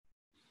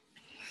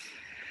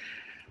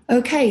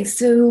Okay,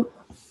 so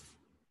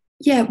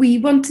yeah, we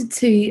wanted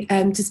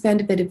to spend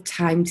a bit of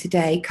time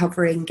today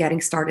covering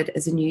getting started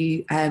as a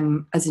new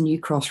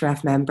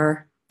Crossref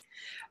member.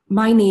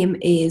 My name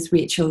is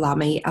Rachel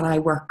Lammy, and I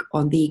work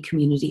on the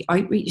community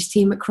outreach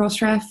team at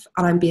Crossref,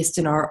 and I'm based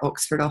in our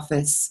Oxford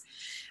office.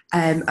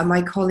 And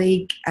my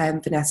colleague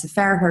Vanessa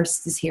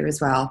Fairhurst is here as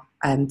well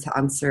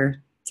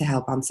to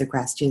help answer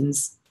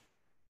questions.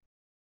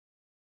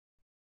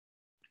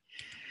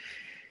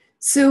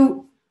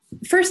 So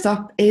first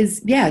up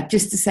is, yeah,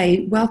 just to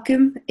say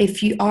welcome.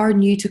 If you are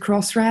new to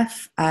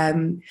Crossref,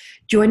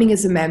 joining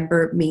as a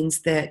member means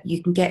that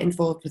you can get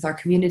involved with our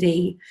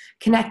community,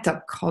 connect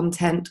up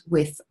content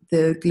with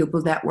the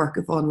global network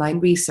of online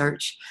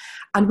research,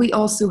 and we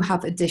also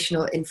have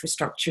additional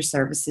infrastructure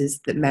services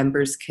that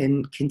members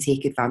can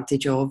take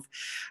advantage of.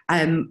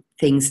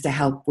 Things to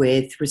help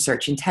with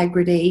research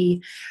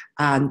integrity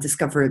and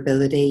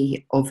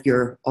discoverability of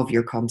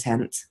your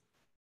content.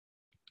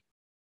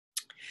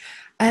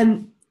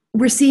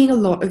 We're seeing a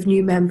lot of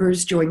new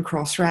members join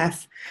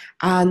Crossref,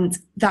 and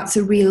that's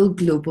a real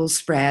global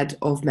spread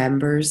of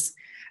members.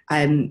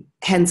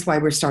 Hence why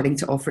we're starting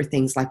to offer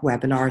things like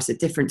webinars at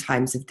different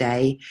times of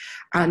day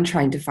and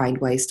trying to find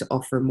ways to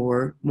offer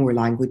more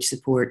language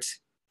support.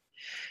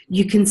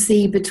 You can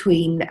see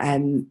between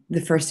the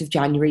 1st of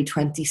January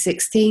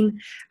 2016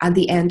 and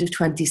the end of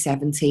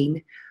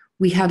 2017,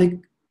 we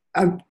had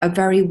a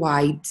very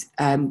wide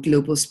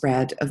global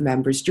spread of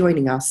members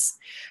joining us.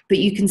 But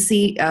you can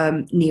see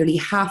nearly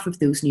half of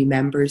those new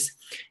members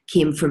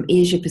came from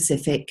Asia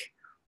Pacific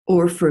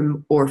or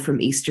from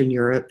Eastern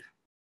Europe.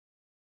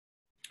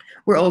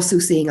 We're also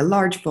seeing a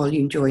large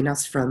volume join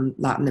us from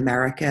Latin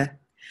America.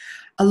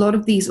 A lot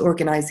of these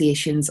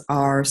organizations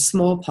are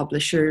small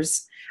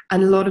publishers,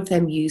 and a lot of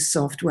them use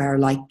software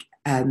like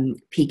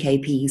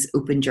PKP's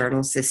open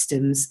journal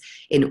systems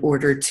in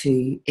order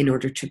to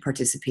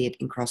participate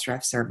in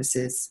Crossref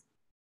services.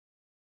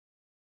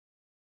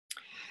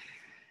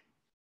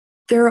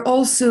 There are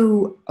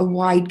also a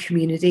wide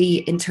community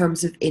in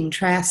terms of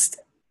interest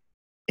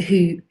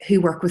who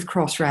work with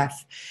Crossref.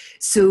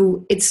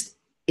 So it's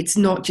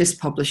not just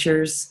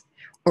publishers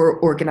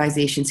or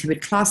organizations who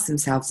would class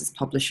themselves as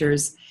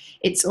publishers.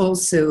 It's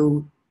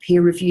also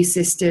peer review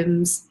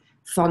systems,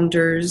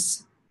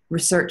 funders,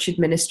 research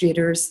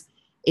administrators,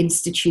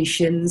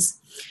 institutions.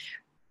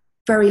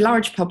 Very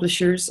large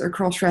publishers are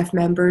Crossref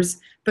members,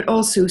 but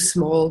also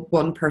small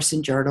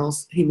one-person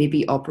journals who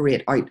maybe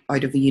operate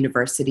out of a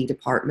university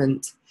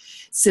department.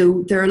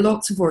 So there are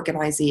lots of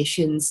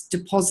organisations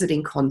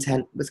depositing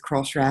content with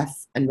Crossref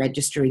and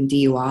registering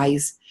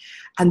DOIs,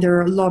 and there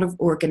are a lot of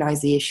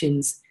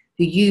organisations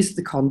who use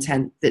the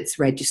content that's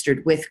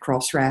registered with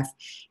Crossref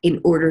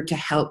in order to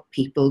help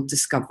people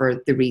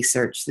discover the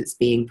research that's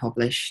being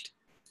published.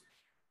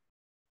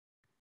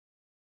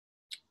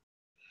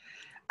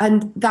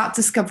 And that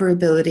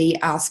discoverability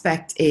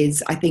aspect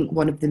is, I think,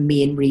 one of the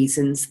main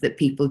reasons that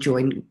people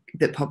join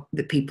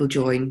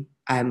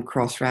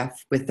Crossref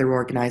with their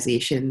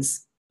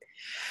organisations.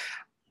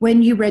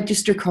 When you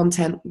register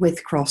content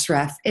with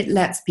Crossref, it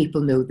lets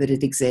people know that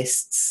it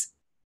exists.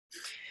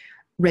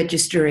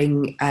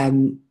 Registering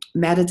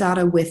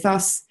metadata with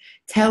us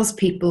tells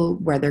people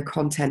where their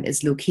content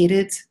is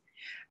located,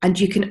 and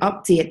you can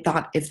update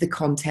that if the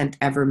content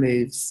ever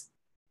moves.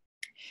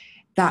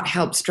 That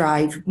helps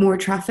drive more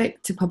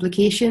traffic to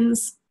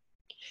publications.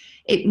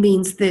 It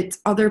means that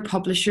other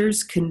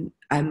publishers can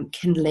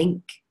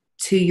link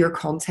to your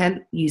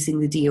content using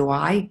the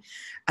DOI,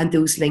 and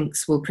those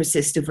links will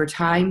persist over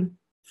time.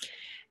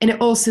 And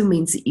it also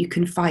means that you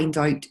can find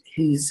out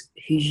who's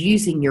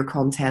using your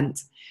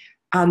content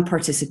and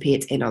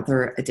participate in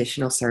other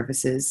additional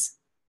services.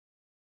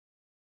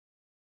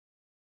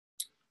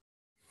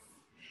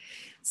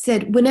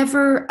 Sid,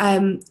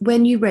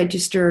 when you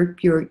register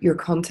your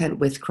content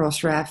with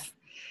Crossref,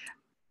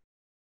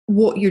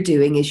 what you're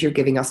doing is you're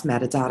giving us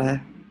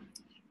metadata,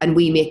 and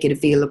we make it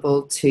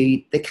available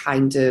to the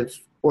kind of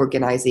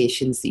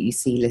organizations that you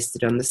see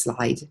listed on the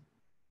slide.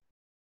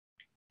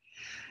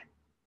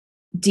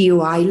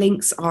 DOI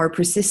links are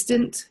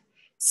persistent,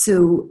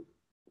 so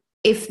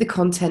if the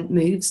content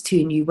moves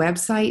to a new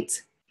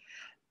website,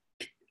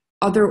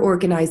 other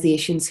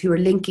organizations who are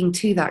linking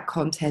to that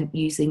content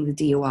using the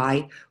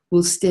DOI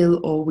will still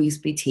always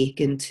be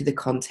taken to the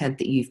content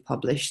that you've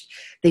published.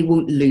 They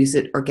won't lose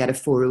it or get a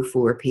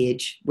 404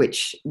 page,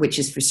 which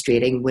is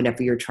frustrating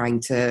whenever you're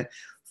trying to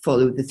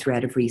follow the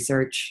thread of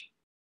research.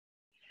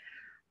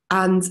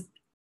 And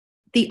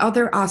the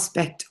other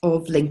aspect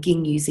of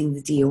linking using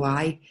the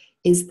DOI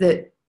is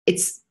that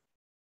it's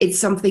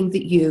something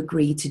that you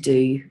agree to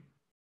do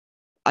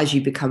as you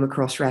become a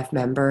Crossref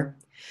member.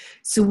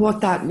 So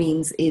what that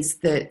means is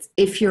that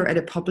if you're at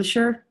a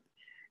publisher,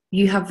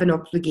 you have an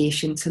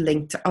obligation to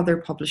link to other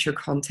publisher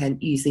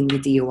content using the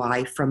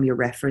DOI from your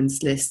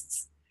reference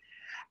lists.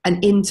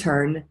 And in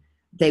turn,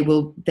 they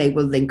will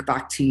link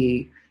back to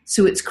you.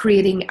 So it's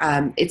creating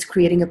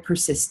a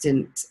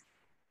persistent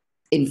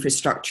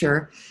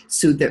infrastructure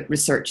so that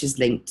research is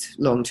linked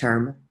long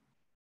term.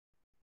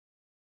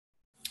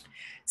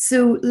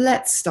 So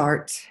let's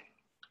start.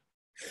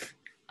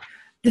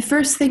 The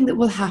first thing that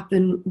will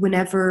happen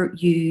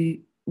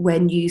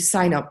when you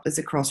sign up as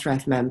a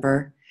Crossref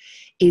member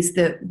is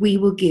that we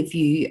will give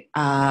you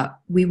a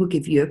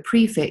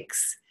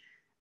prefix,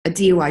 a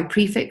DOI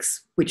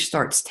prefix, which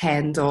starts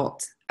 10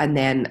 dot and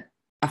then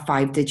a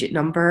 5-digit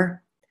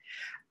number,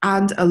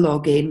 and a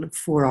login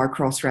for our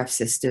Crossref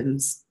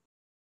systems.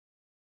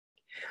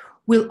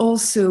 We'll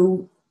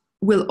also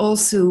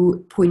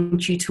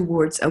point you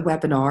towards a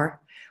webinar,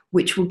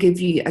 which will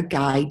give you a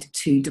guide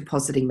to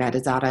depositing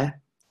metadata.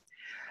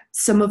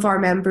 Some of our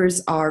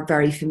members are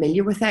very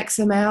familiar with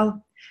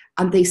XML,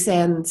 and they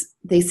send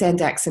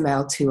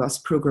XML to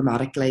us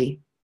programmatically.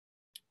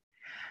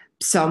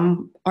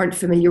 Some aren't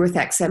familiar with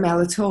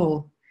XML at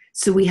all,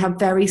 so we have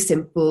very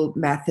simple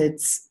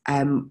methods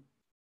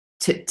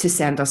to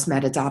send us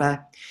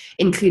metadata,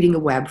 including a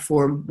web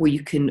form where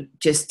you can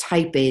just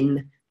type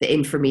in the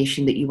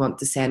information that you want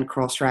to send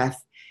Crossref,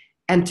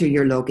 enter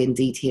your login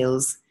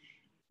details,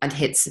 and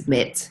hit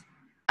submit,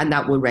 and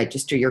that will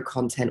register your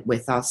content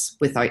with us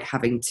without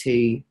having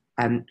to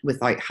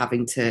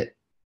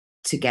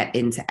get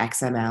into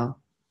XML.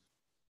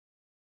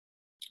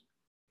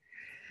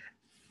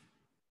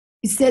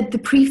 You said the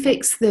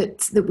prefix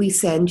that we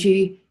send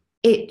you,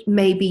 it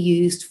may be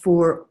used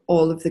for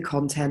all of the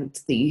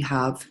content that you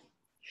have.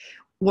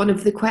 One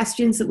of the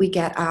questions that we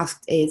get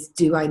asked is,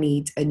 do I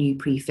need a new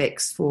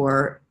prefix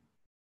for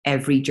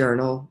every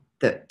journal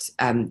that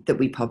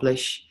we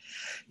publish?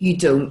 You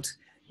don't.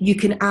 You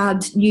can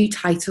add new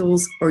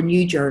titles or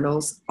new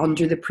journals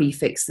under the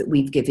prefix that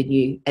we've given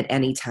you at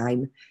any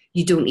time.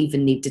 You don't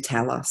even need to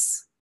tell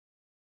us.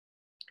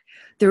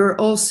 There's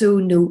also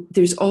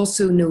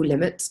no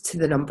limit to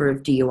the number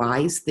of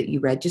DOIs that you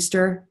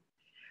register,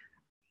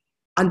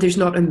 and there's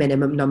not a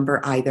minimum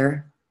number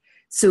either.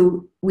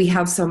 So we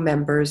have some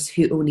members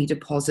who only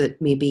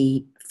deposit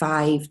maybe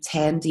 5,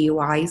 10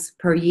 DOIs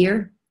per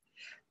year.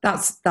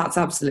 That's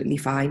absolutely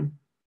fine.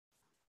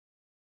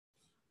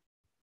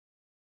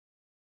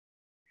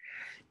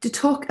 To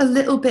talk a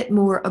little bit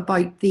more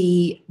about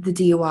the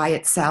DOI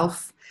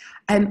itself,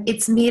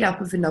 it's made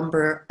up of a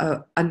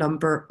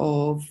number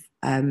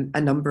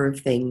of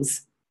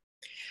things.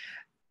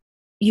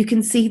 You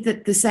can see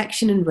that the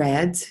section in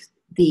red,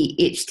 the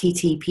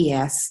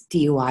https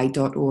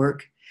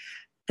doi.org,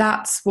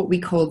 that's what we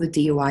call the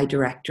DOI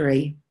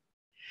directory.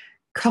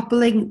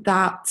 Coupling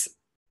that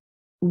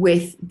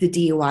with the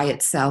DOI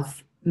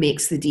itself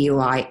makes the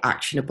DOI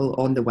actionable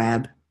on the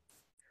web.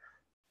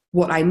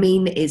 What I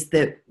mean is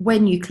that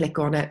when you click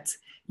on it,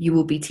 you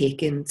will be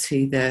taken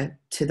to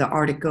the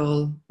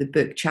article, the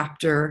book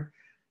chapter,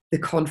 the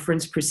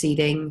conference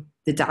proceeding,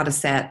 the data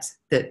set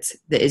that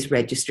is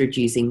registered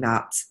using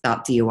that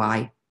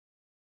DOI.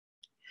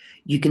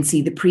 You can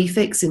see the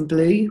prefix in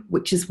blue,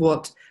 which is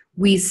what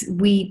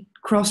we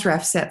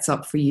Crossref sets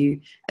up for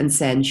you and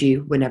sends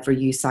you whenever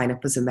you sign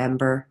up as a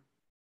member.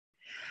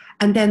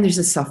 And then there's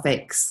a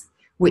suffix,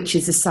 which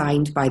is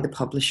assigned by the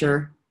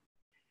publisher.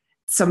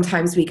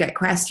 Sometimes we get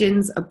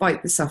questions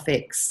about the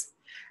suffix.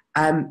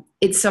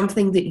 It's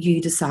something that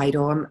you decide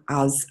on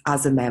as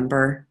a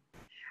member,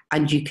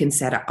 and you can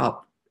set it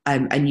up,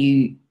 and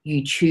you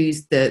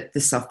choose the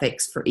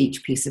suffix for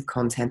each piece of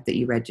content that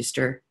you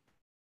register.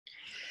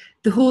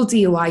 The whole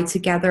DOI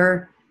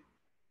together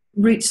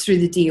routes through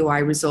the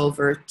DOI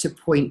resolver to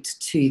point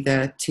to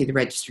the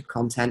registered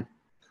content.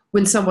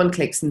 When someone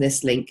clicks on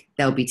this link,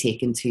 they'll be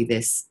taken to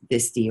this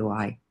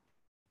DOI.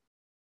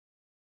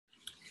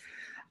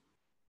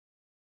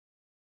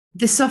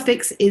 The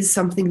suffix is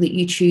something that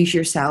you choose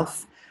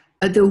yourself,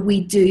 although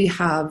we do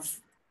have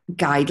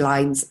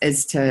guidelines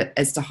as to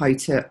how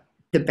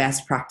the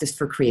best practice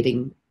for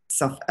creating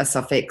a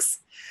suffix,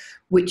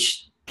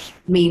 which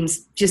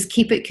means just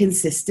keep it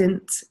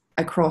consistent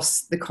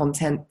across the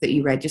content that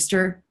you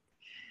register.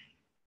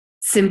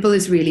 Simple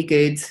is really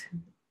good,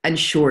 and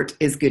short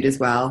is good as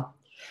well.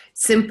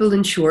 Simple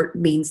and short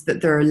means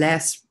that there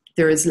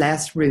is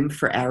less room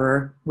for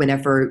error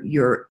whenever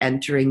you're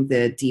entering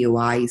the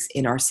DOIs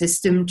in our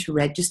system to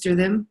register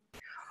them,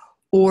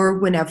 or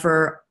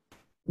whenever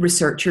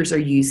researchers are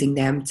using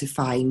them to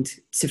find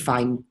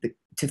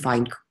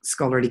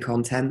scholarly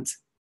content.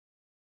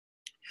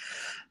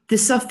 The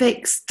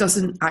suffix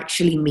doesn't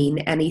actually mean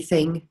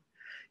anything.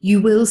 You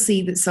will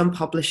see that some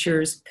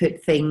publishers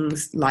put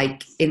things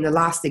like, in the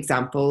last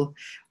example,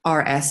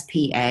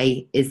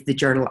 RSPA is the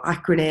journal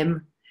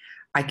acronym.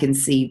 I can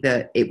see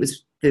that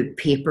the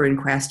paper in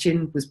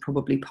question was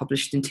probably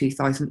published in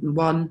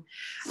 2001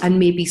 and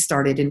maybe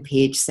started in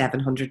page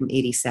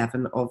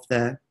 787 of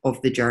the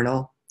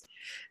journal.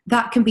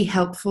 That can be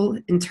helpful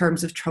in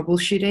terms of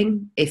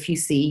troubleshooting if you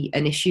see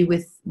an issue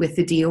with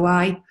the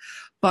DOI,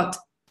 but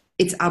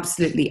it's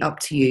absolutely up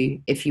to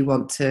you if you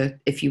want to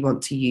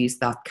use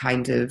that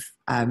kind of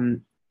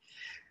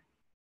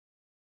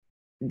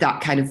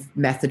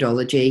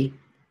methodology.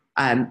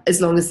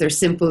 As long as they're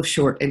simple,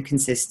 short, and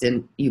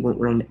consistent, you won't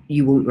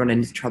run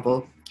into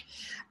trouble.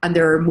 And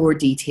there are more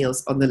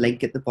details on the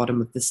link at the bottom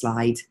of the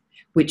slide,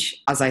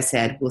 which, as I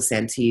said, we'll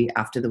send to you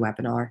after the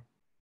webinar.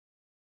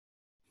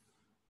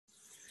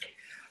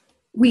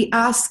 We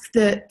ask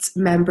that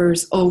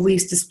members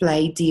always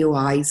display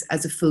DOIs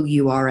as a full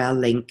URL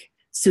link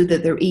so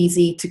that they're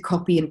easy to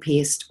copy and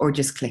paste or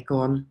just click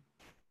on.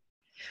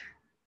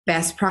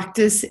 Best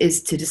practice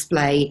is to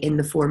display in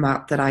the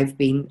format that I've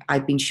been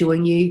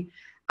showing you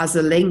as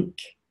a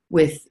link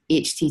with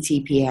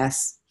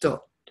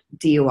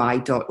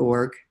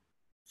https://doi.org.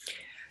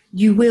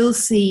 You will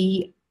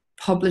see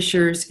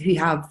publishers who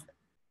have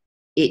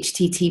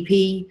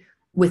HTTP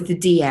with the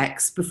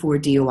DX before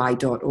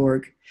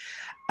doi.org.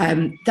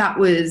 That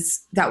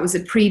was a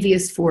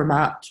previous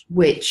format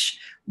which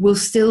will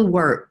still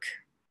work,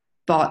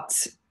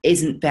 but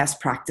isn't best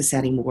practice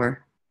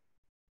anymore.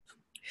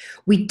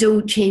 We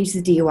don't change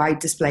the DOI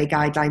display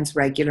guidelines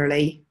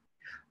regularly,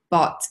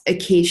 but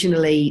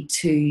occasionally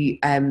to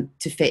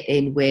fit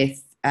in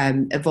with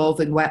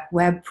evolving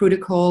web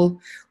protocol,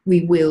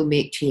 we will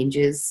make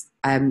changes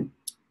to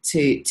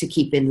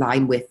keep in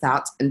line with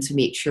that and to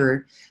make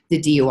sure the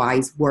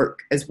DOIs work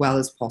as well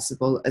as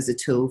possible as a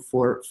tool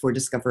for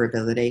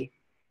discoverability.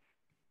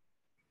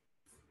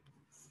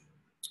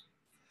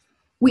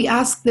 We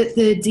ask that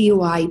the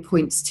DOI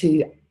points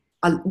to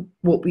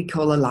what we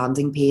call a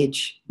landing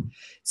page.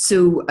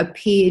 So a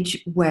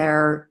page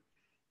where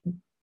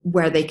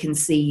they can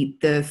see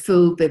the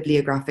full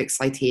bibliographic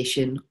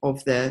citation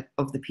of the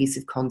piece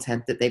of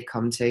content that they've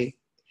come to.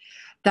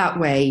 That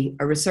way,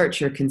 a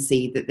researcher can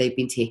see that they've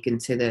been taken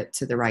to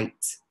the right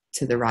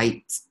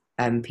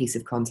piece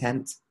of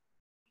content.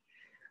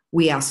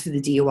 We ask for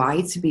the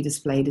DOI to be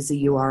displayed as a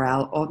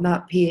URL on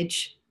that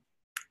page,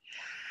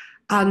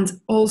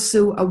 and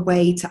also a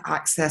way to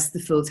access the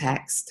full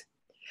text.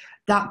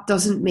 That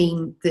doesn't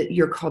mean that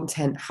your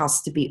content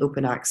has to be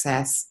open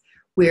access,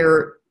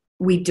 where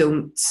we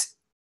don't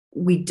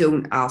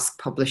ask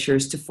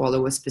publishers to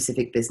follow a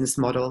specific business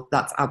model.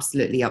 That's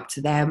absolutely up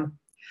to them.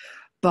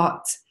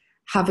 But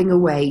having a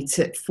way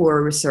for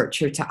a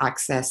researcher to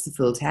access the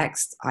full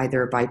text,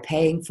 either by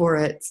paying for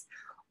it,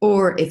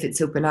 or if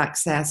it's open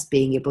access,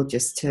 being able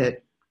just to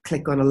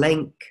click on a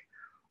link,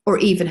 or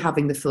even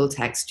having the full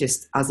text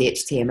just as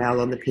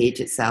HTML on the page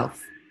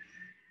itself.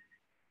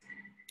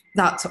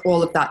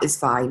 All of that is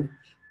fine,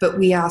 but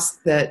we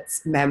ask that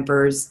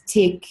members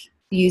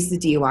use the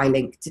DOI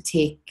link to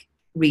take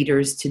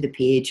readers to the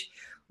page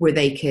where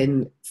they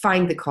can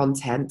find the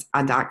content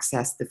and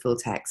access the full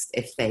text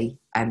if they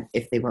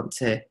want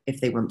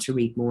to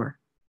read more.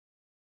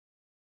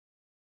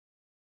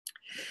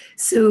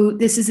 So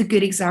this is a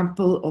good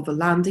example of a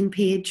landing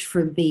page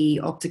from the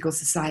Optical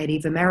Society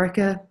of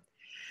America.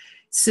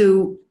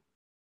 So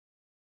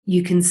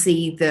you can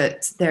see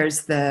that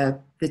there's the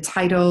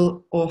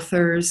title,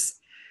 authors,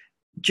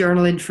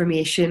 journal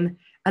information,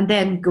 and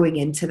then going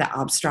into the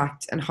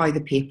abstract and how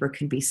the paper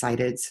can be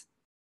cited.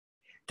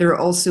 There are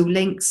also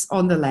links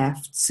on the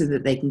left so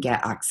that they can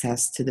get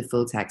access to the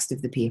full text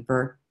of the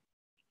paper.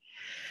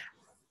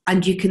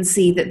 And you can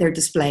see that they're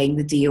displaying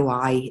the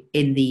DOI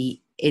in the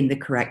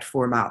correct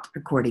format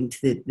according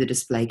to the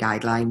display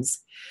guidelines.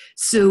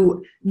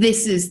 So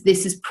this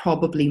is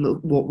probably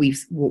what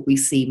we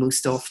see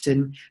most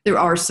often. There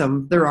are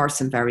some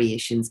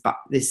variations, but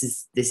this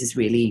is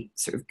really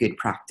sort of good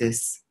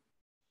practice.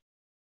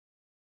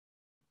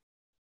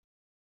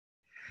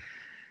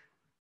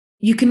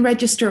 You can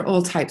register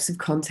all types of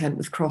content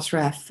with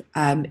Crossref.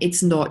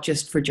 It's not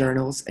just for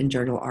journals and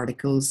journal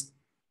articles.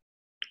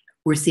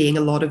 We're seeing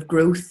a lot of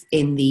growth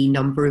in the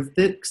number of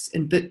books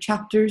and book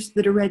chapters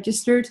that are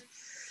registered.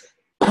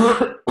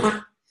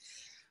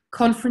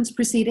 Conference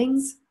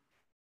proceedings,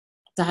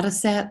 data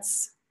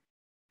sets.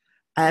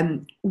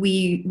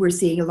 We're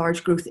seeing a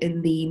large growth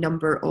in the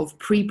number of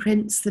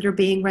preprints that are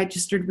being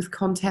registered with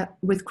content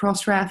with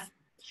Crossref,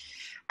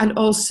 and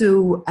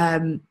also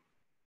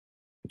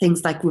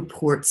things like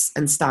reports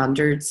and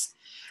standards.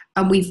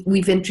 And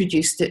we've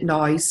introduced it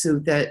now so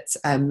that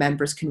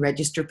members can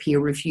register peer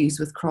reviews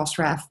with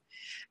Crossref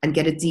and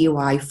get a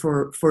DOI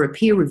for a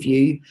peer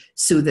review,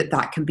 so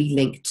that can be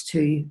linked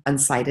to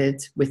and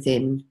cited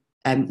within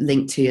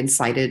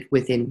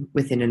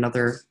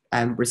another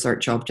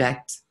research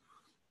object.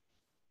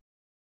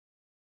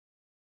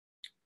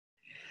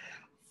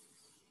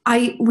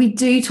 We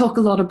do talk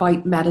a lot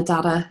about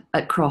metadata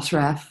at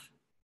Crossref,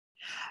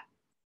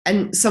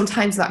 and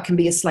sometimes that can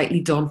be a slightly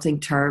daunting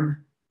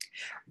term.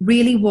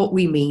 Really what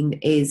we mean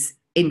is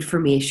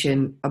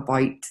information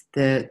about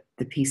the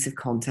piece of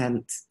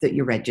content that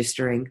you're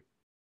registering.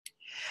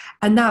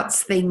 And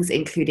that's things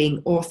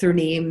including author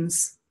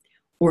names,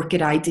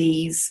 ORCID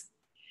IDs,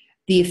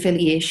 the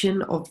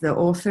affiliation of the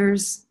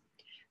authors,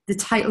 the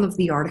title of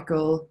the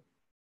article,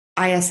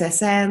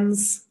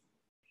 ISSNs,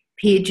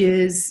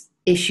 pages,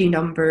 issue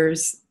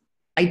numbers,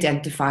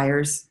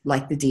 identifiers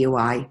like the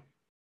DOI.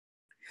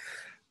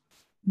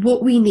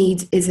 What we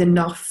need is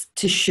enough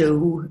to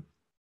show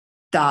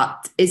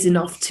that is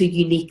enough to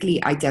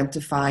uniquely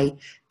identify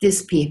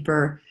this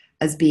paper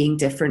as being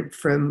different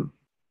from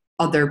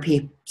other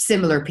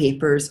similar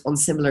papers on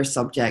similar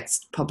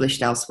subjects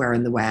published elsewhere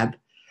in the web,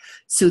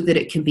 so that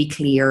it can be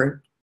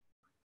clear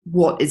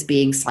what is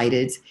being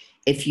cited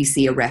if you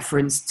see a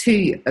reference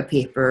to a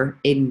paper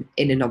in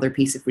another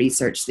piece of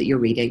research that you're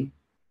reading.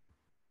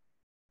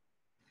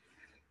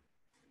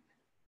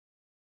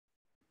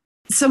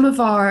 Some of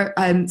our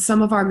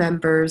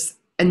members,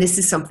 and this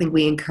is something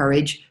we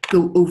encourage,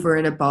 go over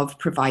and above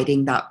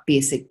providing that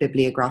basic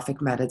bibliographic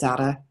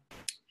metadata.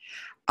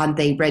 And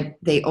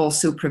they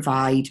also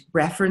provide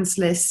reference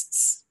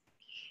lists,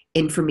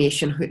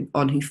 information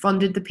on who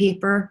funded the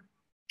paper,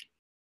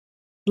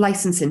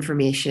 license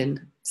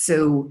information,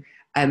 so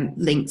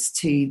links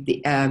to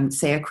the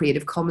say a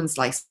Creative Commons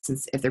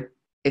license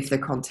if their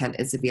content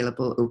is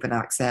available open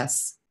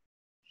access,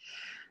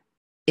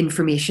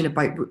 information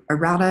about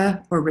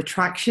errata or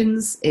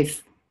retractions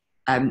if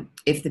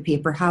the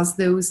paper has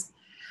those,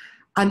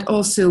 and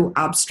also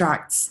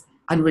abstracts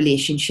and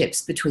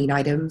relationships between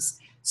items.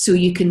 So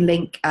you can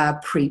link a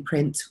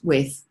preprint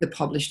with the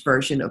published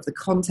version of the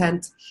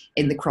content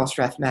in the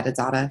Crossref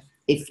metadata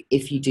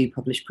if you do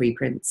publish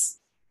preprints.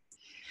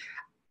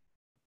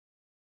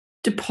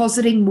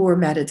 Depositing more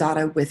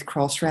metadata with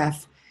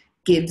Crossref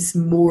gives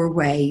more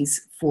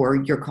ways for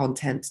your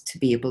content to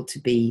be able to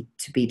be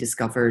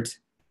discovered.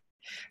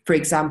 For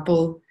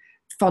example,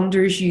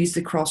 funders use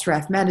the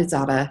Crossref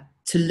metadata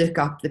to look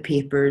up the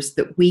papers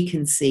that we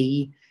can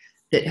see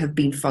that have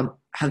been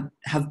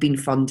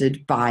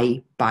funded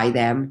by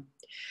them.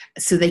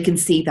 So they can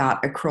see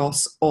that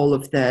across all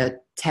of the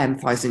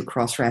 10,000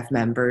 Crossref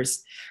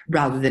members,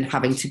 rather than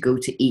having to go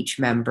to each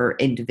member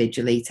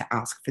individually to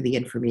ask for the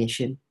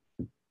information.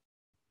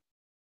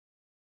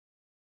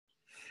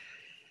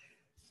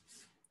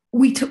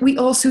 We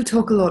also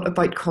talk a lot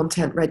about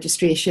content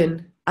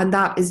registration, and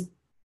that is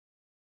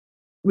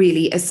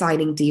really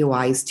assigning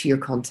DOIs to your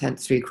content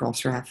through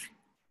Crossref.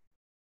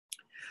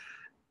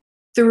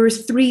 There are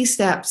 3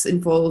 steps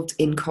involved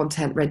in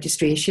content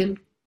registration: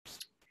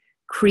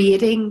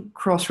 creating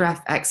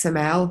Crossref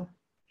XML,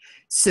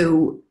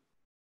 so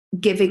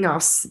giving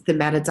us the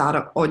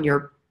metadata on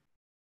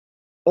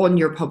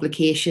your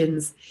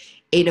publications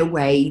in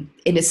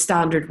a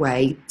standard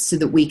way, so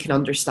that we can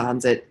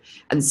understand it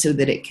and so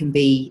that it can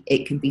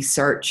be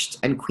searched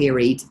and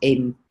queried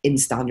in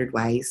standard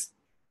ways.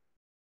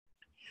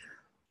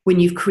 When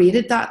you've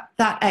created that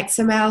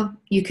XML,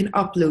 you can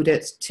upload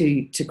it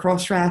to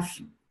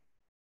Crossref.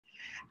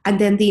 And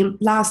then the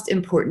last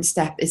important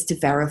step is to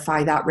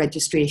verify that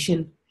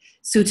registration.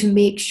 So to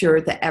make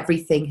sure that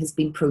everything has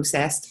been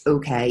processed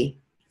okay,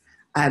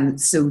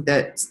 so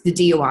that the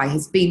DOI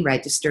has been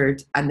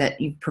registered and that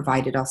you've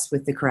provided us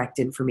with the correct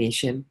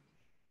information.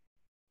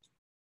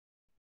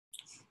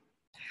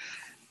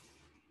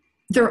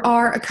 There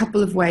are a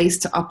couple of ways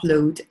to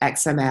upload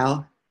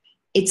XML.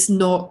 It's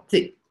not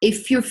that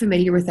if you're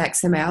familiar with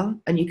XML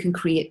and you can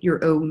create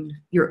your own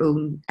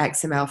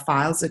XML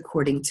files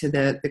according to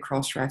the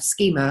Crossref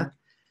schema,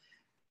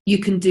 you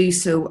can do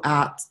so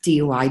at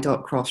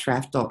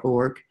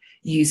doi.crossref.org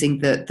using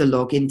the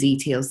login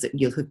details that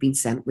you'll have been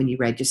sent when you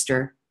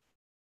register.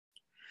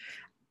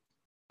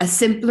 A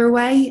simpler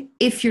way,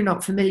 if you're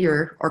not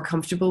familiar or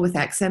comfortable with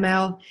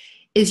XML,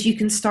 is you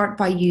can start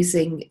by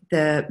using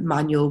the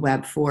manual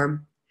web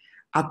form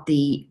at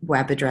the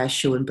web address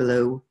shown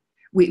below.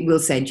 We'll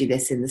send you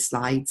this in the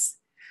slides.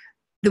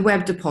 The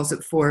web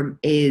deposit form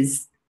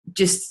is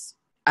just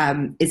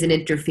is an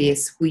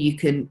interface where you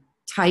can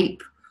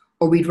type,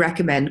 or we'd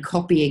recommend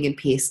copying and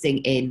pasting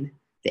in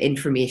the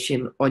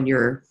information on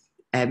your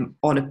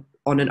on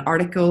an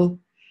article,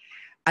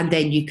 and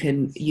then you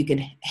can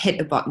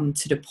hit a button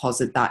to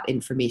deposit that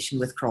information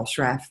with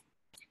Crossref.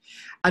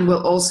 And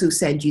we'll also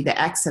send you the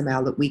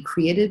XML that we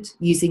created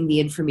using the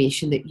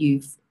information that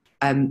you've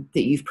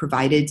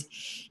provided,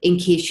 in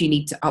case you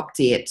need to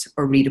update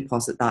or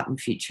redeposit that in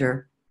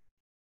future.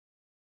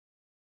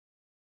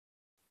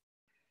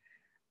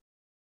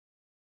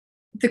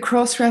 The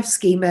Crossref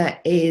schema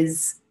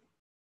is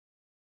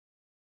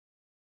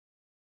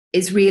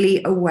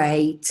really a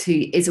way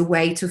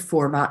to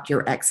format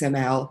your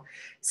XML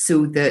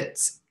so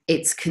that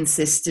it's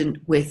consistent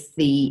with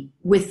the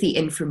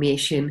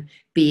information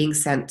being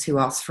sent to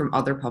us from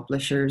other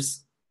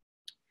publishers.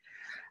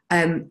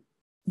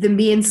 The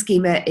main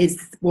schema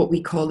is what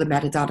we call the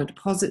metadata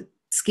deposit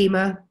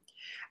schema,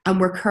 and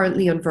we're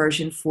currently on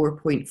version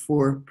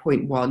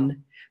 4.4.1,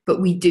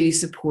 but we do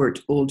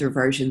support older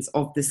versions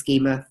of the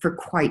schema for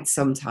quite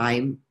some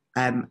time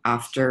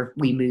after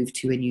we move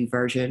to a new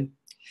version.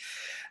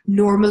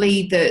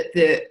 Normally,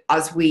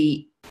 as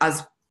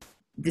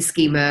the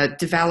schema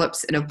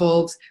develops and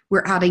evolves,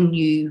 we're adding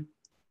new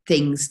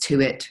things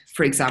to it.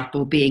 For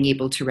example, being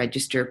able to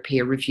register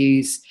peer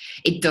reviews.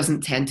 It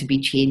doesn't tend to be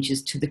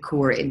changes to the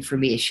core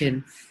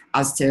information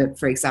as to,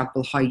 for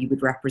example, how you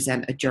would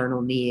represent a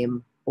journal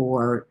name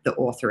or the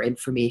author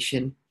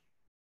information.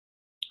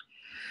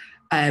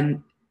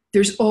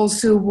 There's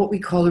also what we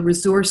call a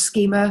resource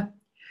schema.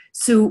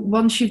 So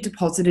once you've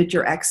deposited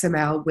your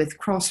XML with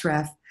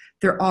Crossref,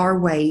 there are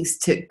ways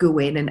to go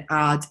in and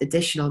add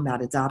additional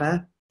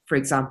metadata, for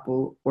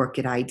example,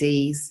 ORCID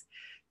IDs,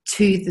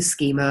 to the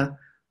schema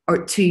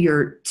or to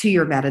your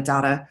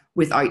metadata,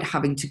 without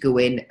having to go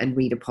in and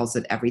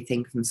redeposit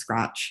everything from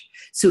scratch.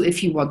 So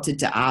if you wanted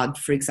to add,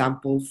 for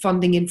example,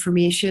 funding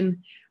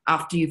information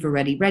after you've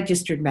already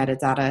registered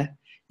metadata,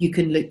 you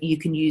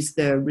can use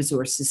the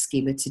resources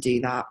schema to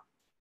do that.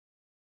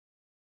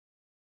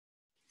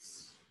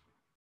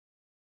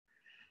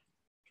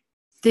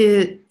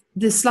 The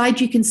slide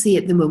you can see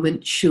at the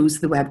moment shows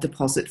the web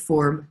deposit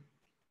form.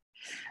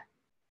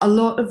 A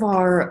lot of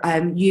our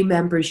new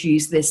members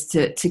use this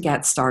to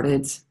get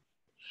started.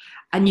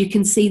 And you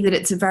can see that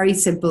it's a very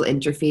simple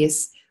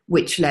interface,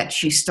 which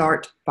lets you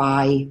start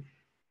by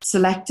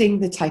selecting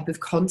the type of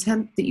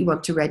content that you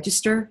want to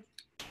register: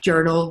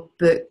 journal,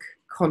 book,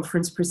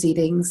 conference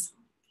proceedings.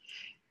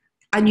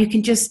 And you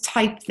can just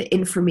type the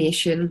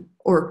information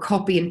or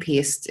copy and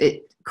paste.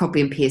 Copy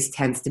and paste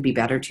tends to be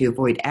better to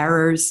avoid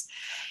errors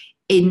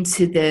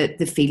into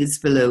the fields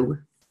below.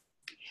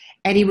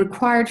 Any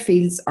required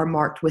fields are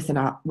marked with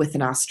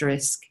an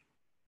asterisk.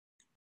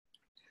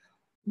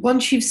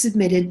 Once you've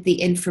submitted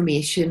the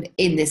information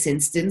in this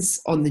instance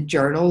on the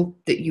journal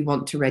that you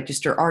want to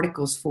register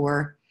articles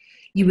for,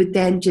 you would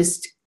then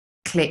just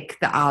click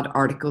the Add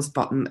Articles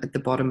button at the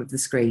bottom of the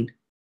screen.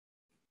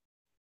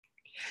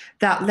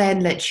 That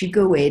then lets you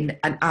go in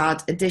and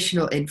add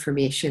additional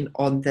information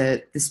on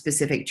the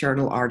specific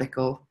journal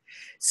article.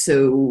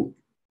 So,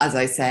 as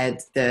I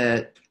said,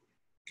 the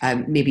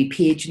maybe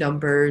page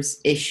numbers,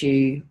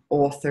 issue,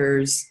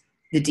 authors,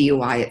 the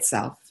DOI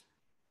itself.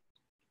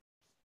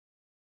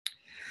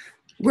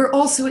 We're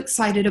also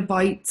excited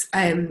about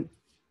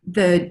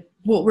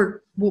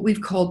what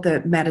we've called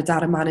the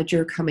Metadata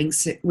Manager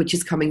which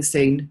is coming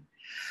soon.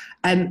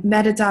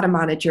 Metadata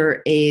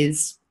Manager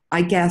is,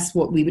 I guess,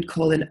 what we would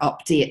call an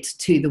update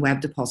to the web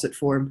deposit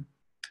form.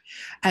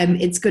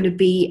 It's going to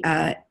be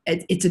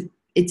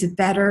it's a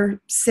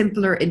better,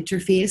 simpler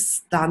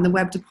interface than the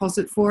web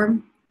deposit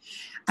form.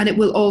 And it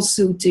will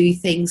also do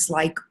things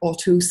like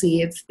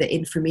auto-save the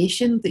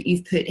information that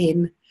you've put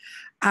in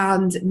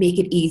and make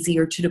it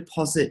easier to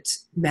deposit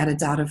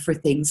metadata for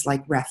things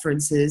like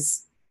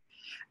references,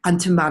 and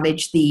to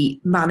manage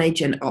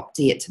and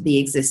update the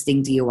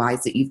existing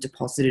DOIs that you've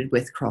deposited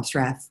with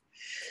Crossref.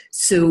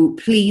 So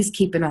please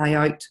keep an eye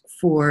out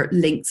for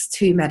links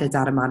to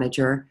Metadata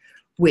Manager,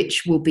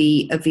 which will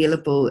be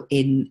available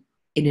in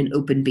an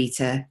open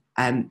beta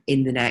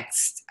in the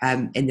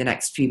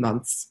next few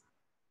months.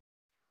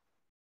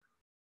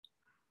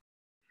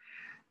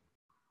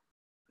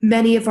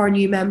 Many of our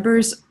new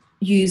members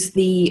use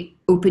the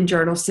Open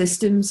Journal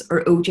Systems,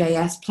 or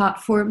OJS,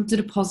 platform to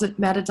deposit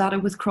metadata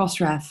with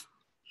Crossref.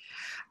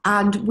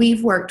 And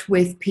we've worked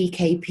with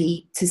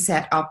PKP to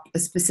set up a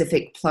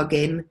specific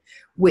plugin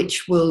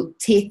which will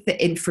take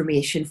the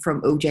information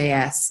from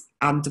OJS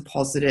and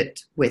deposit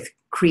it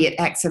create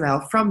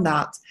XML from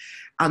that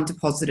and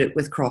deposit it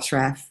with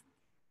Crossref.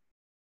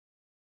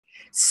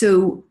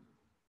 So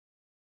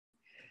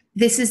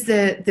this is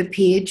the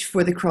page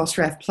for the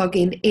Crossref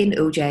plugin in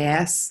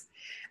OJS,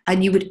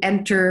 and you would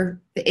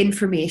enter the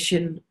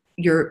information,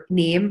 your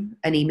name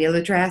and email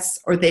address,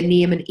 or the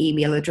name and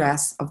email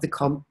address of the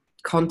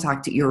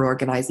contact at your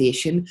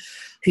organization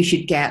who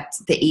should get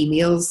the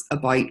emails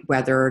about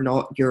whether or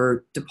not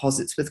your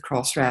deposits with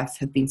Crossref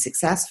have been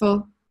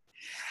successful.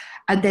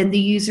 And then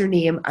the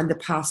username and the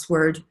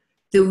password,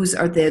 those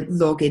are the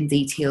login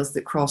details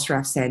that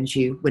Crossref sends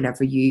you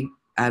whenever you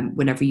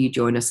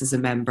join us as a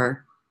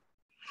member.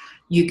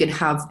 You can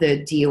have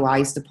the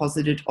DOIs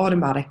deposited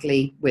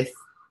automatically with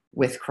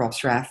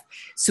Crossref.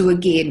 So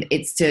again,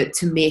 it's to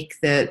make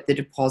the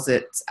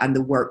deposit and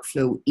the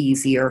workflow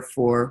easier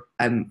for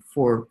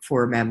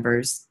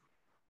members.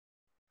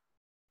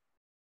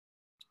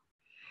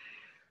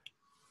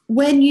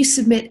 When you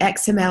submit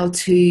XML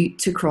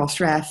to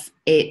Crossref,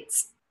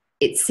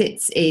 it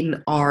sits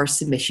in our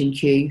submission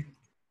queue.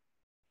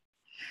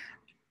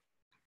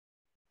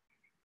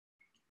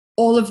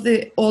 All of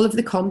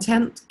the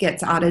content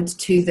gets added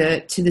to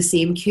the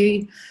same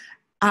queue,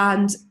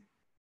 and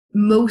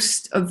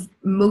most of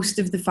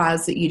the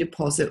files that you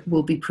deposit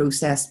will be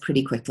processed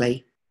pretty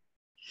quickly.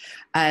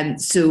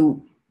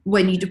 So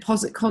when you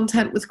deposit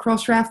content with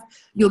Crossref,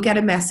 you'll get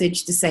a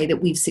message to say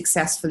that we've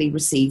successfully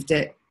received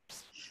it.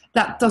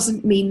 That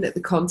doesn't mean that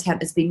the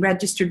content has been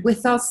registered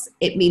with us.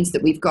 It means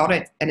that we've got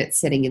it and it's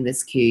sitting in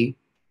this queue.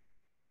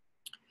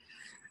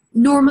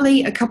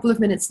 Normally, a couple of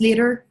minutes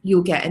later,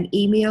 you'll get an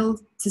email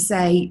to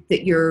say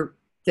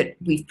that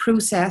we've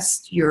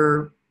processed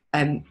your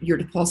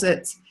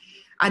deposit,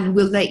 and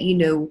we'll let you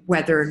know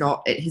whether or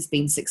not it has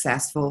been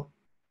successful.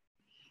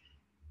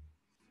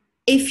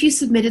 If you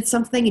submitted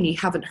something and you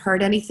haven't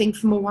heard anything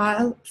for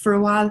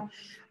a while,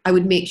 I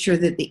would make sure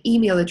that the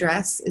email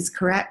address is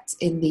correct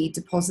in the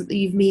deposit that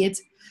you've made,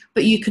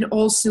 but you can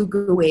also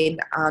go in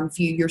and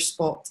view your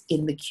spot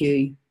in the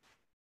queue.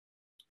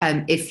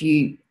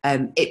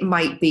 It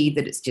might be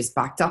that it's just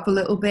backed up a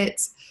little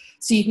bit,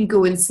 so you can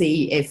go and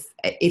see if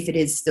it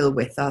is still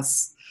with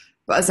us.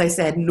 But as I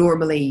said,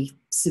 normally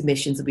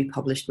submissions will be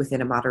published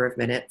within a matter of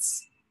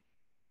minutes.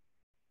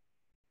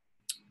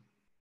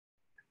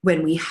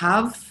 When we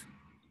have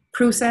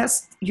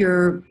processed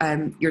your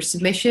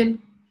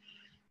submission,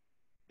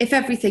 If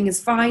everything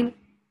is fine,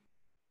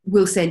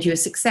 we'll send you a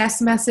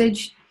success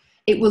message.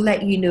 It will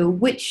let you know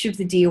which of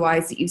the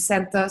DOIs that you've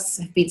sent us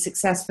have been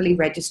successfully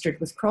registered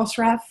with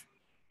Crossref.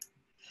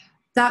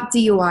 That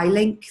DOI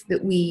link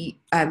that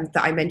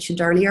that I mentioned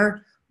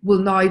earlier will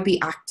now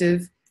be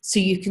active, so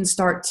you can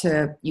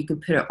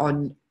put it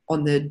on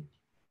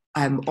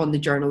the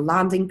journal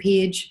landing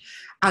page,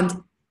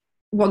 and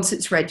once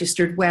it's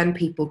registered, when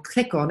people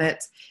click on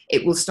it,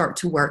 it will start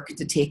to work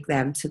to take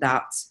them to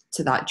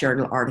that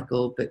journal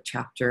article, book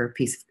chapter,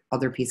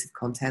 other piece of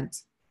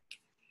content.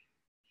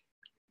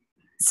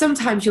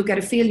 Sometimes you'll get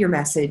a failure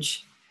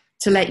message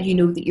to let you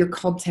know that your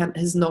content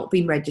has not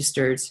been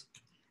registered,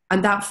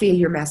 and that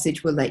failure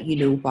message will let you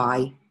know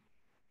why.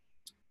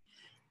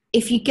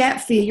 If you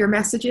get failure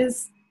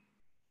messages,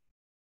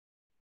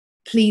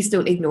 please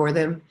don't ignore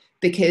them,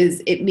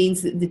 because it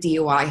means that the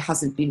DOI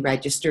hasn't been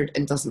registered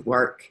and doesn't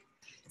work.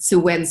 So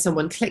when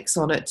someone clicks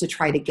on it to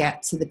try to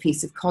get to the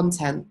piece of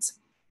content,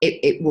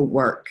 it won't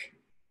work.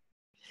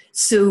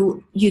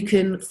 So you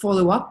can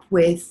follow up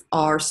with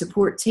our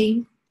support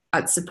team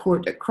at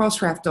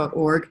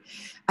support@crossref.org,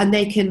 and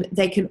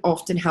they can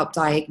often help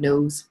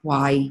diagnose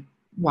why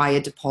a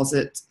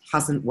deposit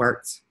hasn't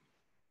worked.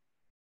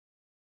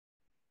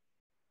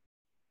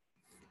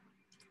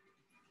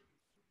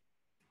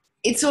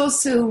 It's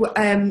also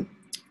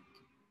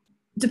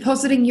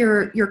depositing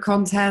your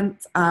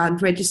content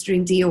and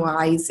registering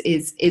DOIs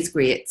is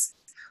great,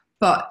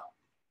 but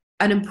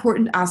an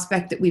important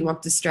aspect that we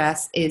want to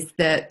stress is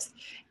that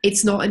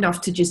it's not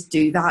enough to just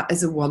do that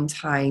as a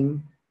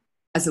one-time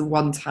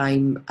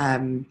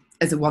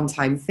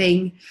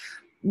thing.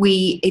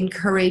 We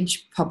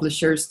encourage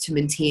publishers to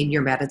maintain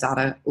your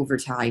metadata over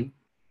time,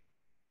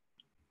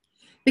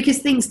 because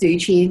things do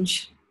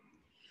change.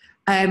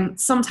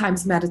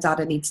 Sometimes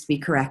metadata needs to be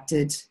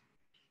corrected.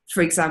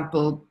 For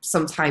example,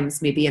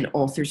 sometimes maybe an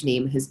author's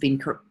name has been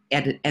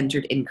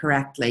entered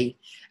incorrectly,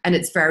 and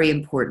it's very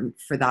important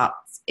for that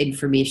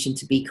information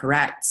to be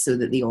correct so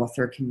that the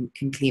author can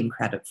claim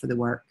credit for the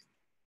work.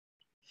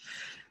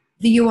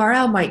 The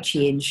URL might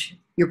change.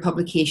 Your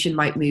publication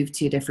might move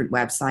to a different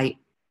website.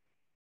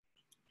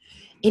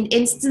 In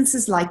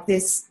instances like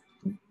this,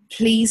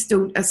 please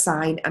don't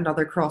assign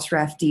another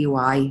Crossref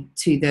DOI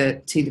to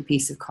the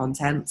piece of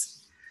content.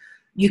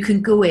 You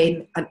can go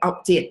in and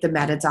update the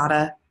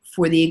metadata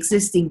for the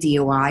existing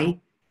DOI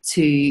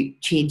to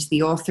change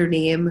the author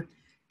name,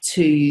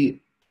 to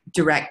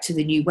direct to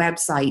the new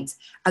website,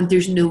 and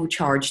there's no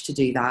charge to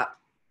do that.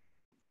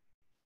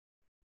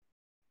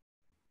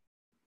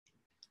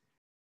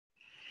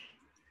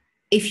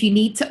 If you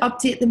need to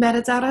update the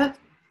metadata,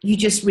 you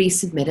just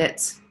resubmit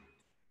it.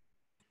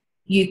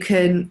 If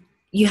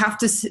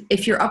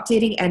you're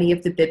updating any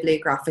of the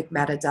bibliographic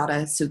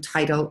metadata, so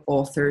title,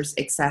 authors,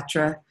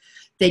 etc.,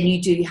 then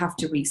you do have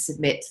to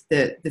resubmit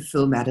the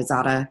full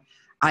metadata,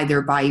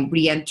 either by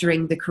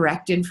re-entering the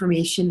correct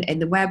information in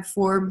the web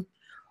form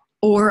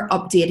or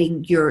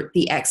updating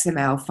the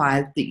XML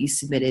file that you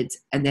submitted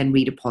and then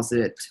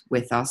redeposit it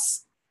with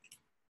us.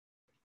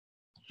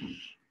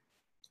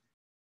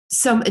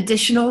 Some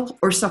additional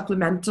or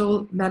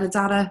supplemental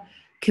metadata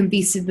can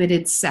be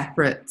submitted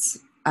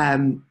separately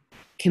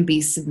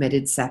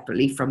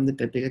from the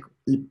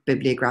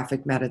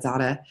bibliographic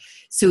metadata.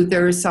 So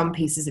there are some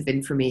pieces of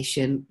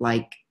information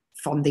like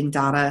funding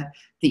data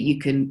that you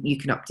can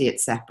update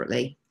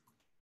separately.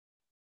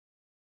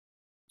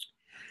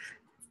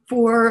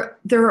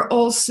 There are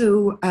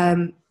also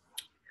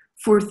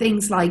for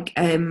things like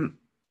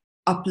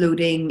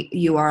uploading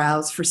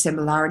URLs for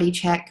similarity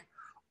check,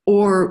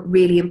 or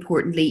really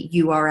importantly,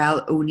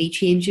 URL only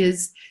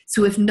changes.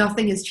 So if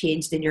nothing has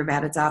changed in your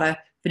metadata,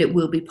 but it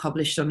will be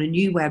published on a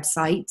new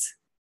website,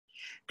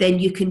 then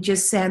you can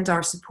just send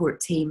our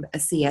support team a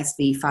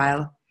CSV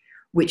file,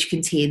 which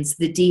contains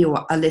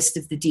a list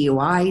of the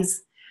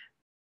DOIs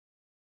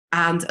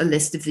and a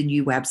list of the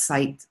new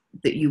website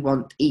that you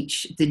want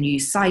the new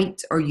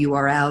site or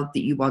URL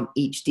that you want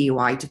each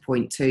DOI to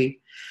point to.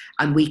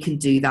 And we can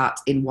do that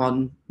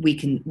we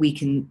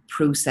can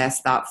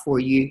process that for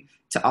you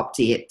to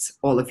update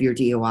all of your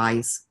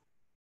DOIs.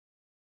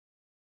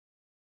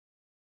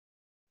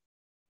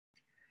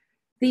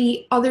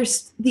 The other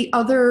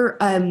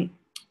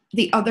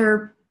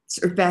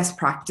sort of best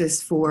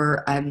practice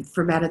for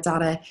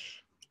metadata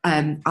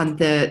and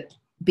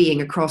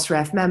being a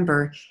Crossref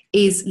member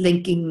is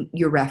linking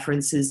your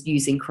references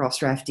using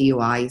Crossref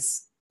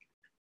DOIs.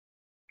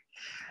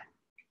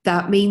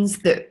 That means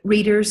that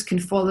readers can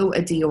follow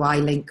a DOI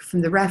link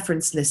from the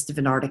reference list of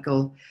an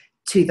article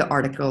to the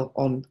article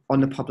on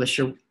a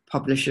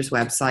publisher's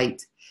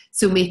website.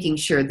 So making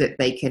sure that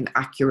they can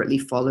accurately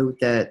follow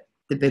the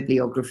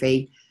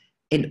bibliography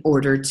in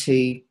order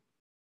to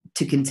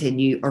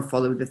continue or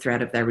follow the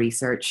thread of their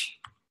research.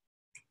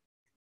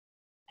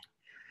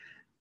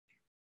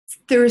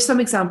 There are some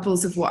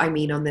examples of what I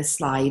mean on this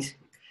slide.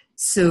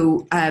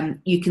 So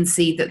you can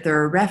see that there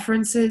are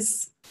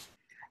references,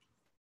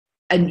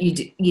 and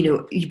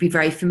you'd be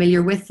very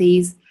familiar with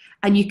these.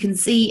 And you can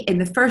see in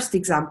the first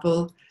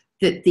example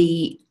that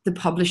the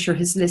publisher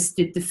has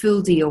listed the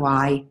full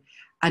DOI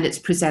and it's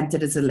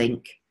presented as a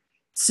link.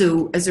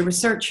 So as a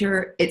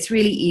researcher, it's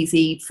really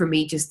easy for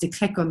me just to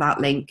click on that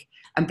link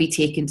and be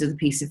taken to the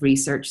piece of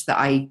research that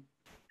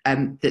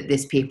that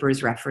this paper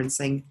is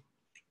referencing.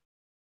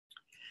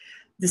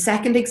 The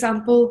second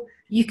example,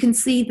 you can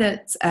see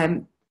that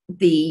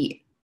the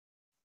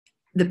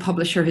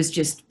publisher has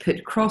just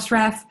put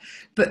Crossref,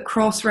 but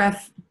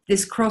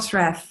this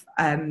Crossref,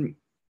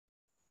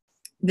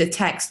 the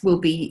text will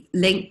be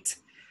linked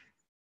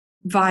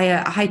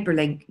via a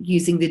hyperlink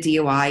using the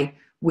DOI,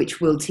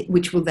 which will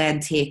then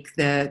take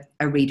a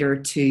reader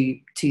to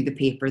the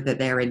paper that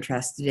they're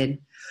interested in.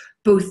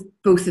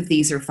 Both of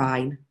these are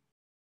fine.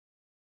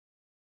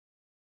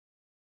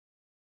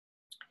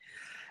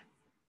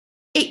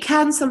 It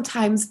can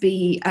sometimes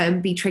be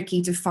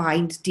tricky to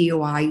find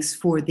DOIs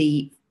for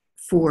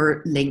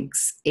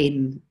links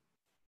in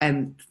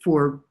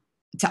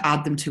to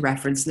add them to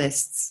reference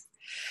lists,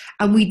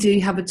 and we do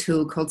have a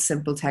tool called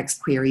Simple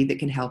Text Query that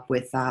can help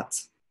with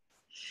that.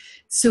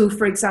 So,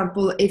 for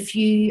example, if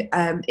you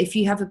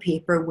have a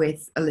paper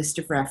with a list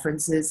of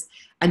references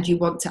and you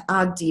want to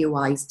add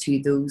DOIs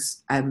to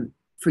those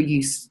for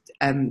use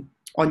to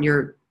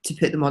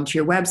put them onto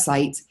your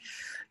website,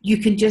 you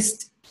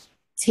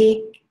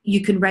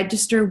can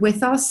register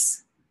with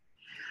us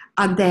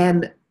and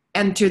then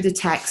enter the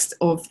text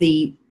of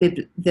the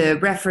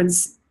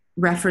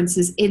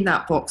references in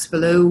that box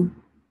below,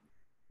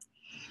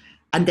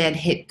 and then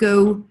hit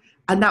go,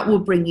 and that will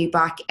bring you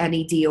back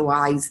any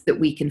DOIs that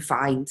we can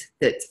find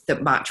that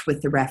match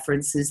with the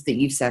references that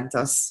you've sent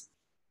us.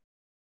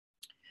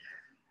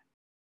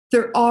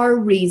 There are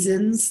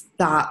reasons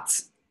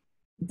that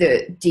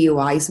the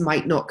DOIs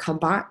might not come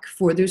back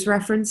for those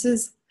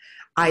references.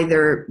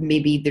 Either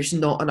maybe there's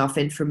not enough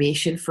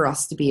information for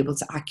us to be able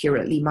to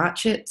accurately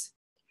match it,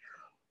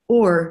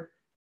 or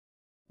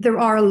there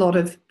are a lot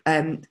of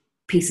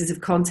pieces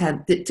of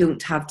content that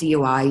don't have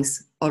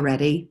DOIs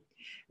already.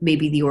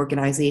 Maybe the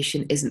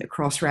organization isn't a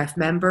Crossref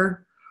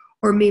member,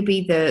 or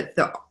maybe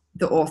the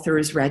author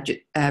is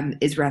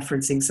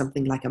referencing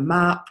something like a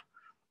map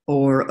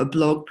or a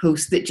blog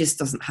post that just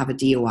doesn't have a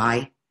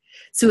DOI.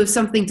 So if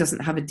something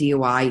doesn't have a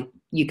DOI,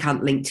 you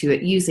can't link to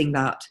it using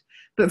that.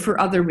 But for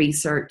other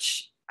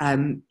research,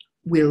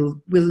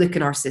 we'll look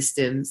in our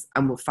systems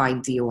and we'll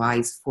find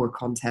DOIs for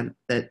content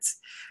that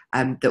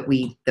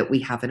we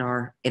have in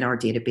our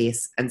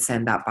database and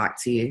send that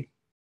back to you.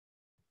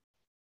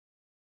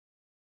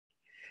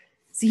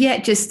 So yeah,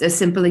 just a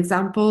simple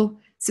example.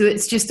 So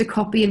it's just a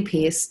copy and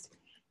paste,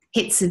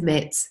 hit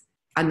submit,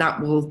 and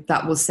that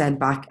will send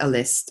back a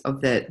list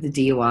of the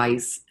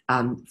DOIs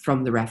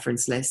from the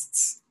reference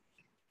lists.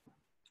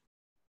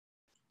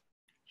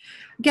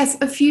 I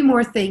guess a few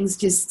more things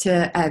just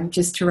to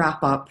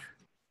wrap up.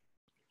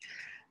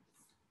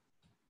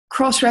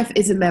 Crossref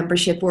is a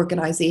membership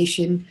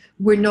organisation.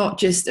 We're not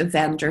just a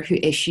vendor who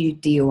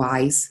issued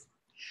DOIs,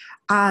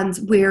 and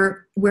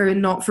we're a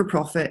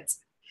not-for-profit.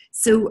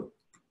 So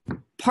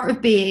part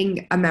of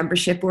being a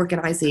membership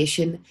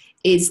organisation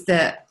is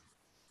that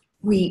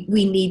we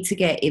need to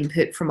get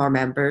input from our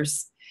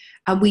members,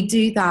 and we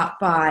do that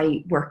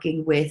by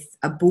working with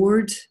a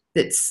board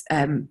that's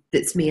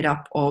made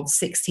up of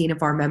 16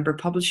 of our member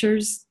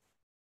publishers.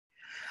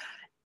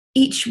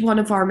 Each one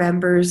of our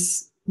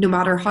members, no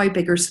matter how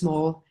big or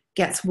small,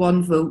 gets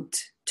one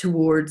vote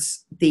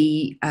towards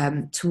to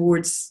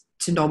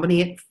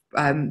nominate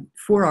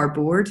for our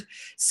board.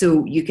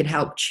 So you can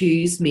help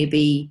choose,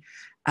 maybe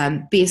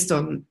based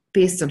on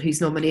who's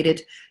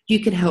nominated,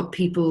 you can help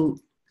people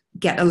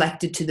get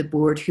elected to the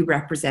board who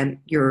represent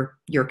your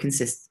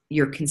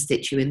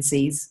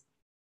constituencies.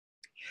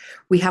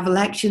 We have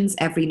elections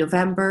every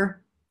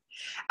November,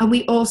 and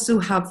we also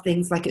have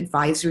things like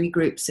advisory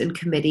groups and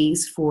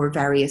committees for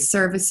various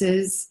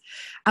services,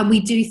 and we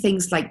do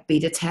things like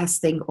beta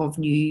testing of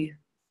new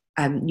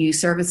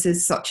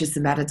services, such as the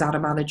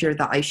metadata manager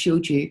that I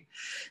showed you.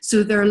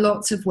 So there are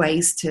lots of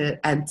ways to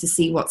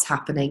see what's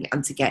happening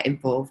and to get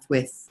involved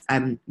with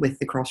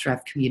the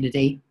Crossref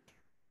community.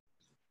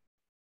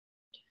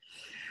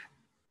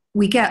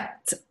 We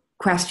get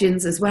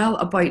questions as well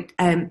about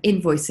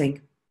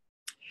invoicing.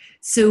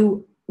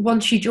 So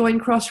once you join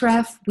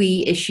Crossref,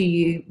 we issue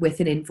you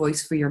with an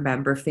invoice for your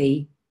member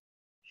fee.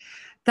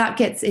 That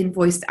gets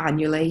invoiced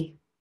annually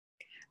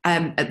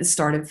at the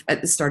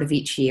start of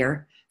each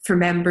year. For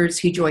members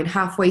who join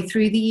halfway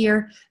through the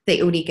year,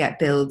 they only get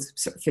billed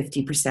sort of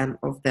 50%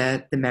 of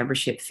the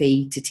membership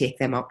fee to take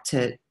them up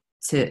to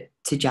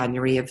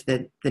January of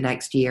the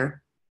next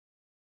year.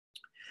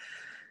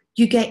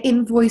 You get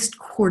invoiced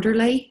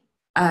quarterly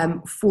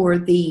for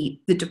the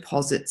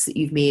deposits that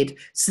you've made.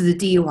 So the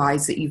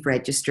DOIs that you've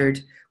registered,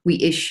 we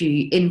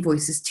issue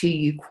invoices to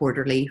you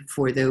quarterly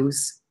for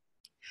those.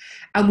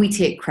 And we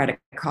take credit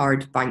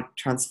card, bank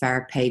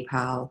transfer,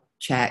 PayPal,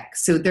 check.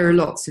 So there are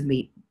lots of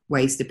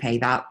ways to pay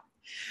that.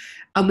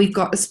 And we've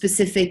got a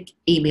specific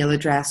email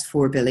address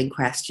for billing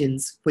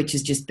questions, which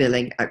is just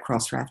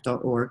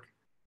billing@crossref.org.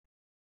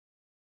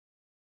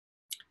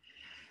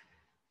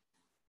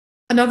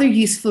 Another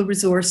useful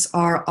resource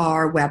are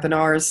our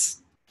webinars.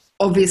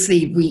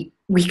 obviously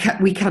we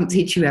can't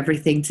teach you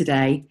everything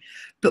today,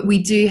 but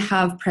we do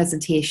have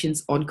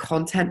presentations on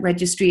content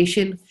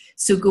registration.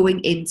 So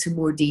going into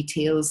more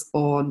details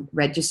on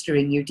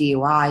registering your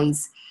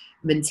DOIs,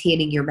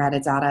 maintaining your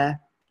metadata,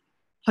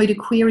 how to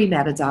query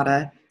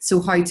metadata,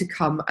 so how to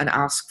come and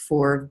ask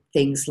for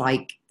things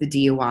like the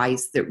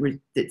DOIs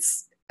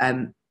that's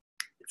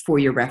for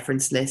your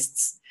reference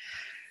lists,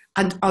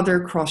 and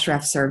other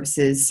Crossref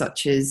services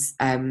such as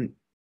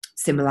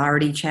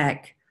similarity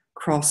check,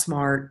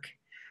 Crossmark,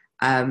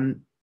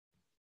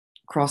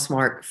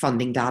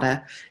 funding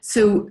data.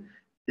 So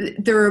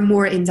there are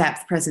more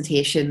in-depth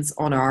presentations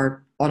on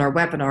our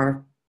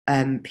webinar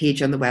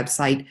page on the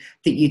website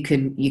that you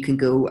can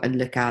go and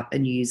look at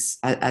and use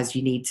as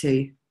you need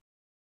to.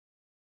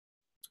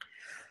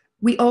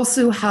 We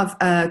also have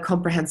a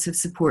comprehensive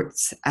support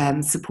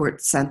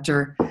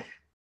center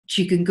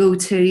you can go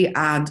to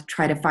and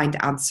try to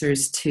find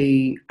answers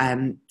to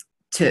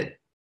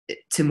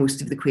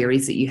most of the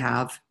queries that you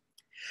have.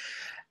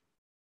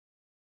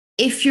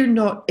 If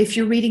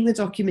you're reading the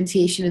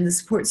documentation in the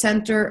support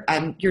center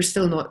and you're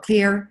still not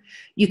clear,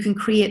 you can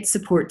create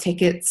support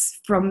tickets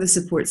from the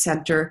support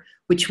center,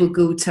 which will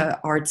go to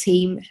our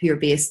team who are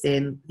based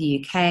in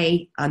the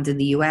UK and in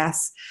the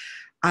US,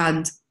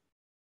 and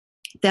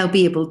they'll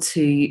be able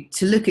to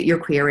look at your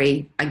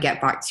query and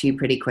get back to you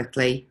pretty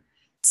quickly.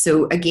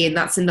 So again,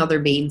 that's another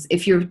means.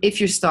 If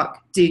you're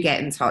stuck, do get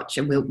in touch,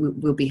 and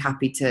we'll be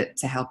happy to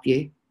help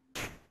you.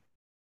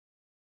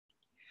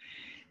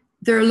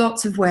 There are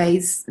lots of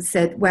ways.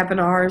 Said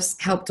webinars,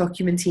 help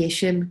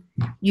documentation.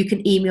 You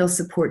can email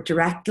support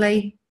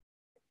directly.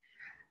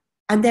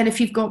 And then if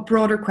you've got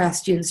broader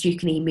questions, you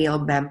can email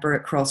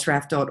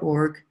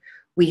member@crossref.org.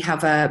 We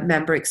have a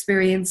member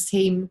experience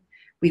team.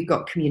 We've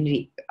got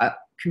community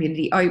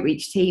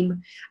outreach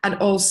team, and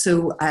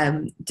also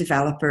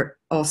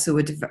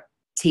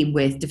team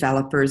with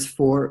developers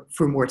for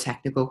more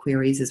technical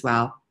queries as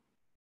well.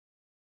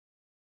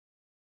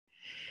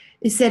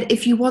 It said,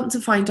 if you want to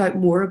find out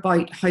more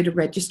about how to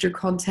register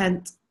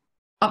content,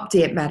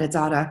 update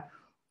metadata,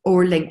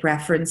 or link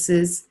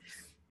references,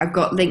 I've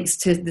got links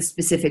to the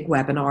specific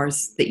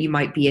webinars that you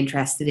might be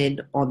interested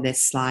in on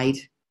this slide.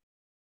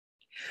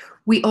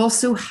 We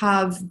also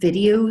have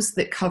videos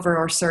that cover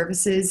our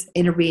services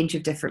in a range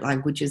of different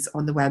languages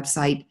on the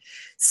website.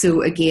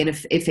 So again,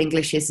 if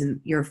English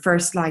isn't your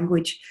first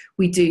language,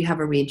 we do have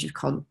a range of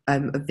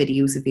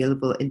videos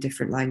available in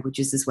different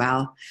languages as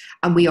well.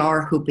 And we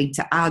are hoping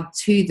to add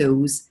to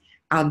those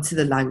and to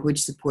the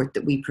language support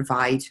that we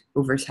provide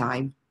over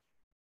time.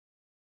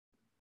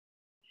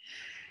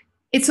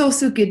 It's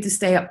also good to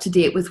stay up to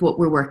date with what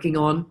we're working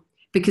on,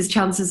 because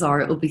chances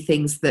are it'll be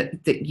things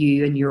that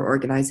you and your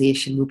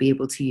organization will be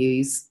able to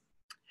use.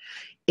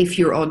 If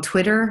you're on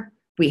Twitter,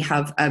 we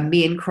have a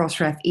main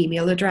Crossref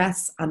email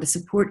address and a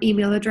support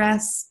email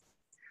address.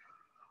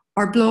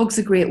 Our blog's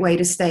a great way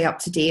to stay up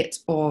to date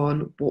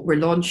on what we're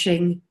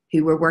launching,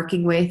 who we're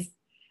working with,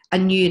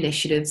 and new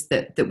initiatives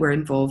that we're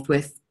involved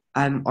with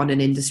on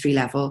an industry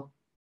level.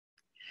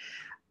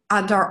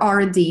 And our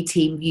R&D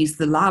team use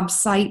the lab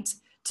site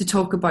to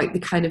talk about the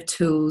kind of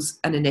tools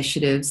and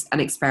initiatives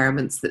and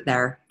experiments that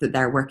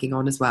they're working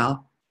on as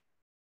well.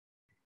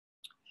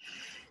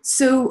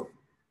 So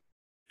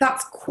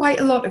that's quite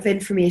a lot of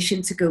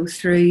information to go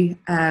through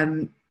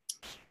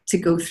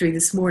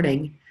this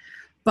morning.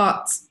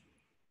 But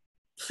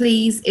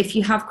please, if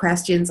you have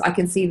questions, I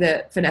can see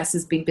that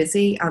Vanessa's been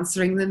busy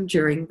answering them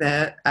during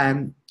the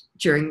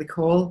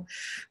call.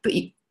 But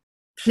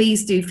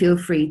please do feel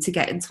free to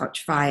get in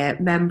touch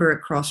via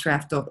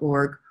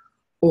member@crossref.org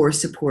or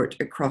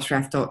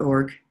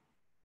support@crossref.org.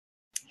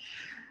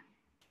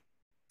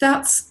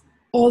 That's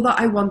all that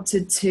I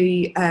wanted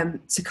to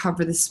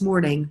cover this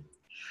morning.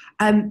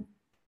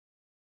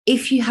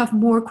 If you have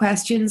more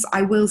questions,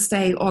 I will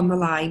stay on the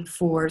line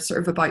for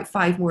sort of about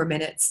 5 more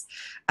minutes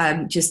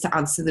just to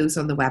answer those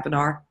on the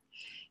webinar.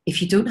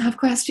 If you don't have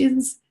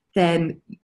questions, then